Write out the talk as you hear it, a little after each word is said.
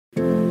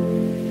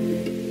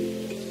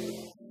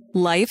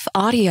Life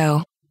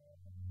Audio.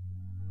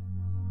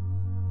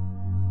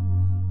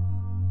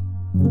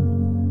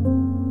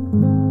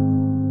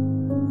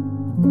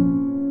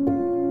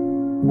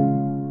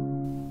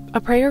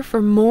 A Prayer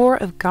for More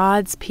of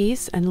God's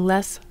Peace and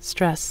Less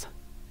Stress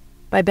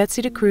by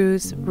Betsy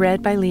DeCruz,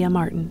 read by Leah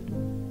Martin.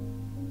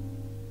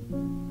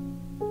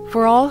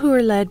 For all who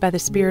are led by the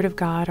Spirit of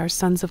God are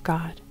sons of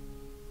God.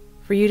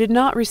 For you did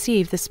not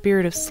receive the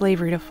spirit of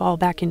slavery to fall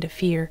back into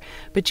fear,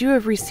 but you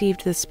have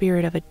received the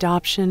spirit of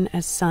adoption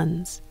as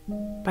sons,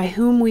 by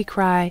whom we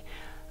cry,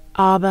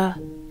 Abba,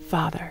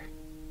 Father.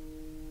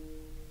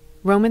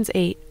 Romans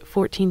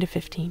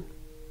 8:14-15.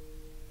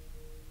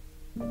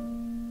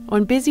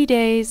 On busy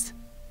days,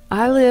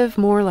 I live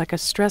more like a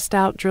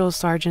stressed-out drill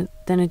sergeant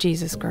than a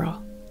Jesus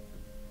girl.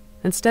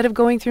 Instead of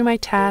going through my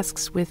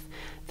tasks with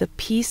the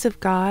peace of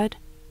God,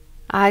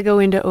 I go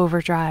into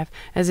overdrive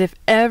as if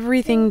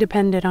everything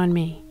depended on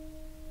me.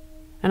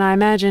 And I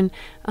imagine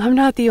I'm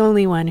not the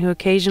only one who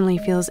occasionally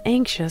feels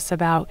anxious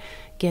about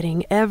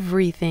getting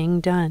everything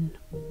done.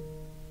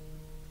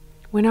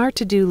 When our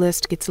to-do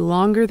list gets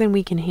longer than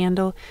we can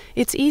handle,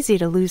 it's easy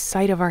to lose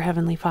sight of our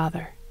Heavenly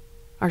Father.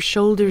 Our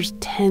shoulders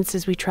tense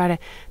as we try to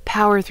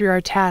power through our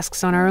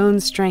tasks on our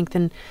own strength,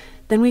 and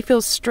then we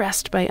feel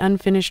stressed by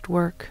unfinished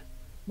work.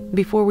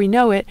 Before we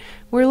know it,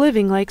 we're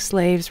living like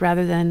slaves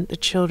rather than the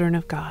children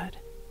of God.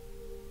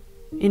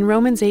 In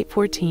Romans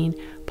 8:14,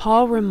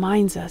 Paul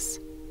reminds us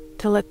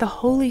to let the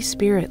Holy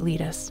Spirit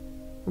lead us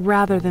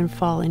rather than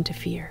fall into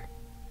fear.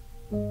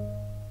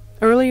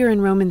 Earlier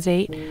in Romans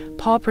 8,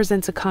 Paul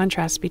presents a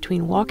contrast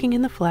between walking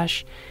in the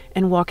flesh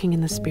and walking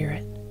in the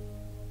Spirit.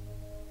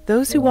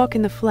 Those who walk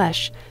in the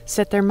flesh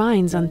set their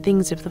minds on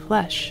things of the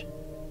flesh.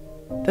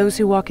 Those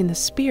who walk in the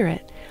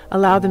Spirit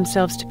allow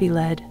themselves to be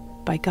led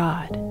by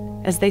God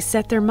as they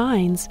set their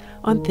minds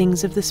on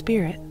things of the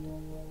Spirit.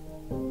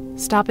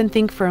 Stop and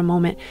think for a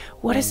moment,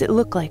 what does it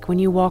look like when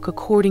you walk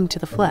according to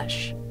the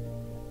flesh?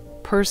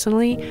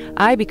 Personally,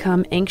 I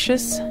become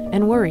anxious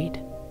and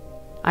worried.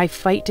 I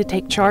fight to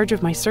take charge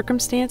of my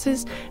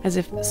circumstances as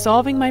if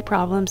solving my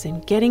problems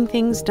and getting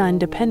things done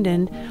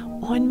depended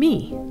on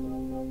me.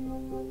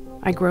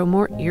 I grow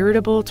more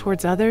irritable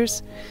towards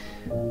others.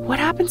 What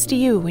happens to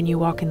you when you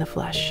walk in the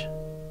flesh?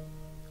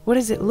 What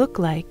does it look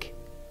like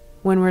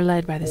when we're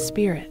led by the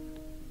Spirit?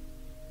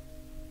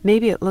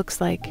 Maybe it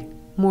looks like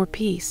more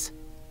peace,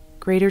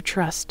 greater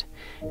trust,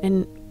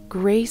 and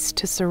grace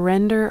to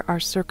surrender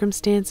our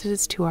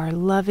circumstances to our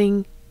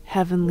loving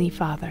Heavenly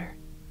Father.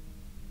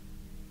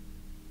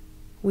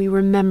 We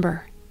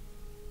remember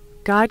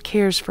God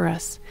cares for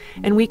us,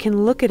 and we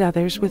can look at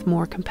others with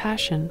more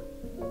compassion.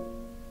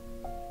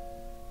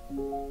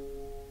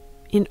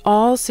 In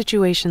all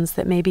situations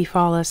that may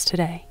befall us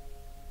today,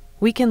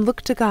 we can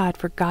look to God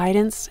for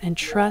guidance and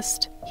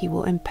trust He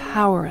will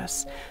empower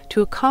us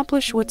to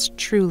accomplish what's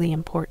truly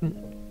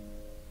important.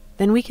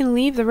 Then we can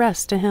leave the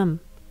rest to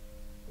Him.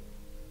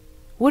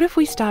 What if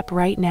we stop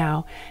right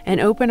now and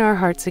open our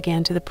hearts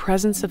again to the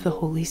presence of the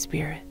Holy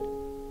Spirit?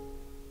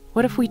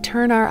 What if we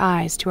turn our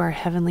eyes to our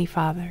Heavenly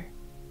Father?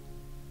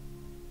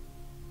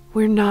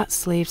 We're not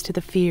slaves to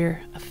the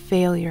fear of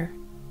failure.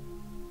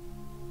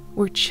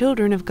 We're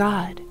children of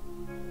God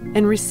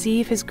and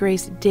receive His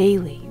grace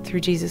daily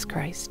through Jesus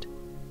Christ.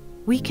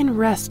 We can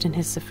rest in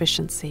His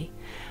sufficiency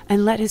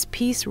and let His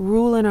peace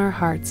rule in our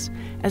hearts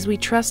as we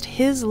trust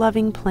His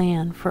loving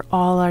plan for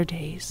all our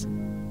days.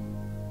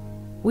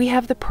 We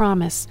have the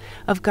promise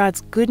of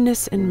God's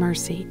goodness and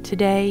mercy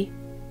today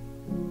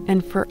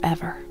and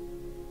forever.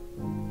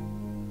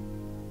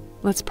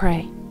 Let's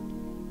pray.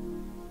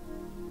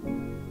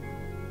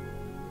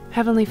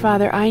 Heavenly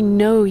Father, I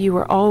know You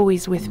are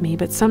always with me,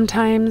 but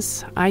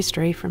sometimes I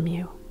stray from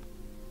You.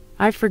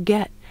 I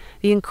forget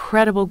the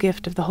incredible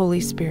gift of the Holy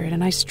Spirit,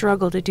 and I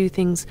struggle to do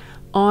things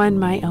on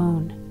my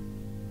own.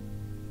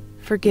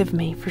 Forgive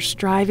me for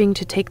striving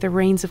to take the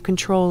reins of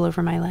control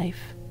over my life.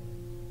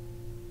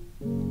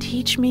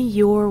 Teach me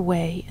Your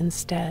way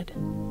instead.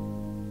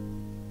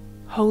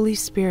 Holy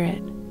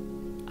Spirit,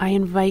 I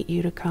invite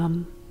You to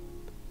come.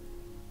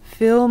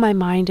 Fill my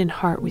mind and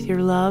heart with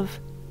Your love,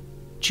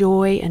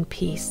 joy, and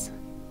peace.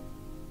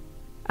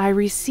 I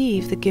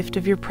receive the gift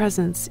of Your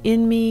presence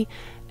in me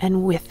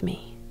and with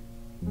me.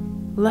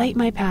 Light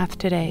my path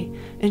today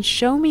and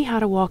show me how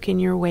to walk in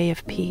Your way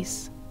of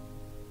peace.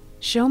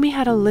 Show me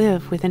how to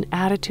live with an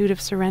attitude of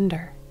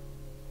surrender.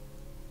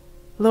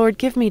 Lord,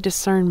 give me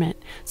discernment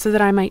so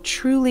that I might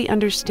truly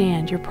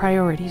understand Your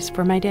priorities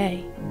for my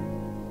day.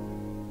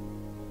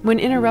 When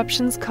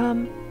interruptions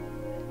come,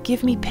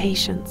 give me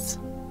patience.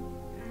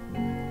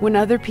 When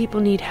other people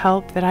need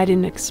help that I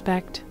didn't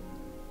expect,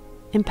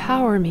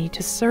 empower me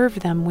to serve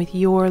them with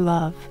Your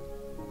love.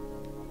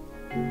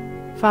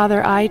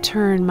 Father, I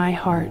turn my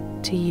heart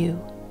to You,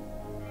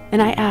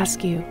 and I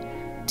ask You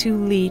to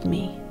lead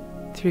me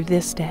through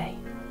this day.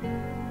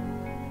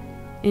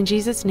 In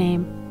Jesus'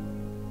 name,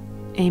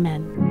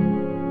 amen.